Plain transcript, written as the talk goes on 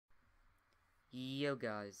Yo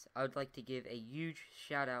guys, I would like to give a huge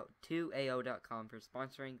shout out to AO.com for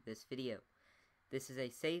sponsoring this video. This is a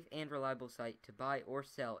safe and reliable site to buy or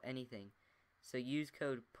sell anything, so use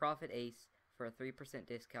code PROFITACE for a 3%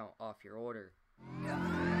 discount off your order.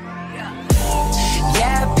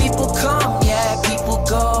 Yeah, people come, yeah, people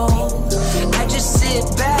go. I just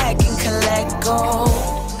sit back and collect gold.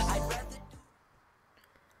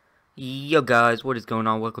 Yo guys, what is going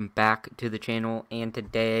on? Welcome back to the channel, and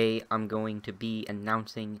today I'm going to be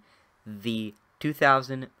announcing the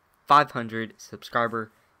 2,500 subscriber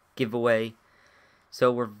giveaway.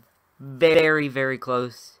 So we're very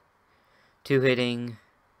close to hitting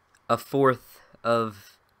a fourth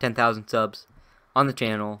of 10,000 subs on the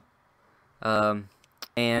channel. And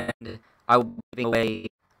I will be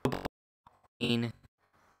giving away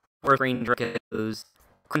Forest Green Dracos,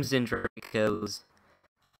 Crimson Dracos,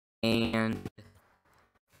 and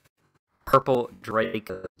Purple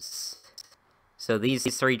Dracos. So these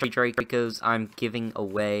three Dracos I'm giving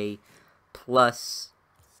away, plus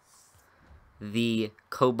the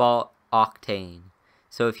Cobalt Octane.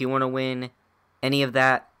 So if you want to win any of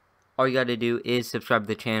that, all you got to do is subscribe to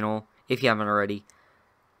the channel if you haven't already.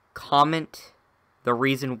 Comment the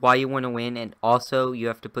reason why you want to win, and also you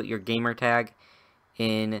have to put your gamer tag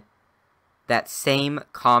in that same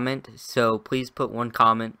comment. So please put one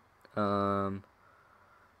comment in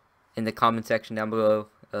the comment section down below.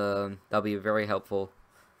 That'll be very helpful.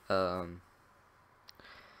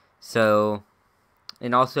 So,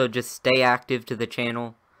 and also just stay active to the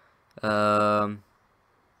channel. So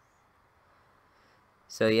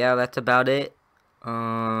yeah, that's about it.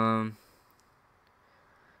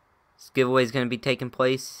 This giveaway is going to be taking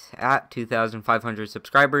place at 2,500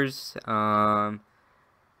 subscribers. So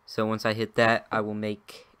once I hit that, I will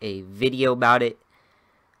make a video about it.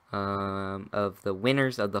 Of the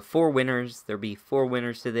winners, of the 4 winners. There'll be 4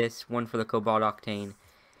 winners to this, 1 for the Cobalt Octane,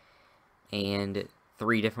 and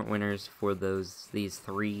 3 different winners for these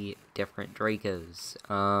 3 different Dracos.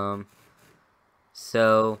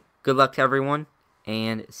 So good luck to everyone,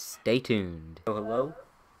 and stay tuned. Oh, hello?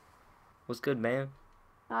 What's good, man?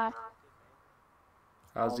 Hi.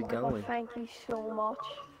 How's it going? God, thank you so much.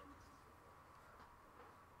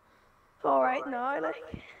 It's alright now,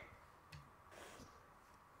 like.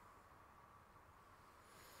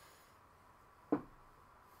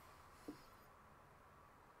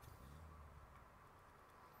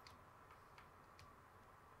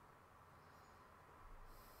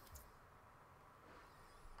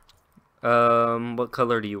 What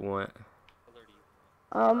color do you want?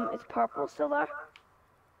 It's purple still there?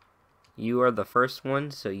 You are the first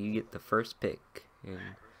one, so you get the first pick.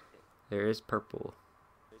 And there is purple.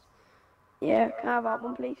 Yeah, can I have that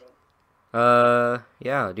one, please?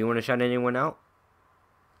 Yeah. Do you want to shout anyone out?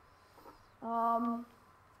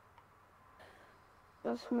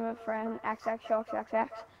 Just my friend XXShocksXX.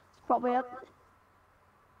 That's probably it.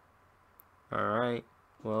 Alright.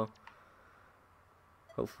 Well,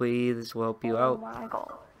 hopefully this will help you out. Oh my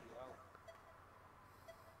god.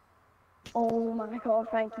 Oh my god,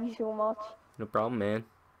 thank you so much. No problem, man.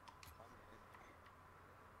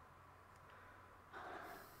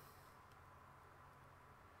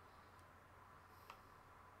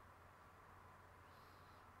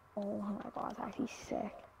 Oh my god, that's actually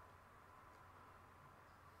sick.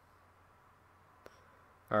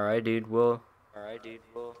 Alright, dude. Well,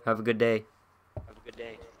 have a good day.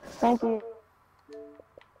 Thank you.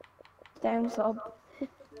 Damn sub.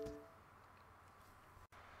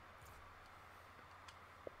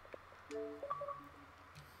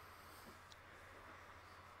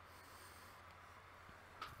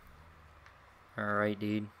 Alright,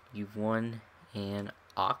 dude. You've won an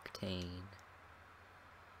Octane.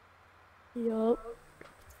 Yup.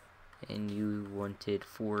 And you wanted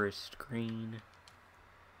Forest Green.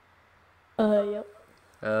 Yep.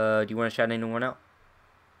 Do you want to shout anyone out?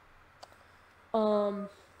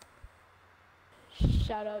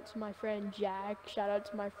 Shout out to my friend Jack, shout out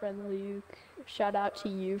to my friend Luke, shout out to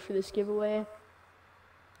you for this giveaway.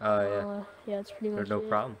 Yeah. Yeah, that's pretty much No it.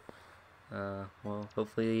 problem. Well,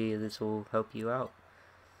 hopefully this will help you out.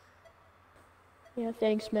 Yeah,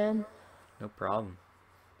 thanks, man. No problem.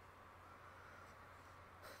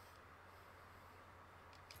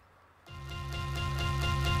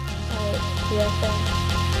 Alright, yeah, thanks.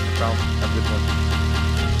 No problem. Have a good one.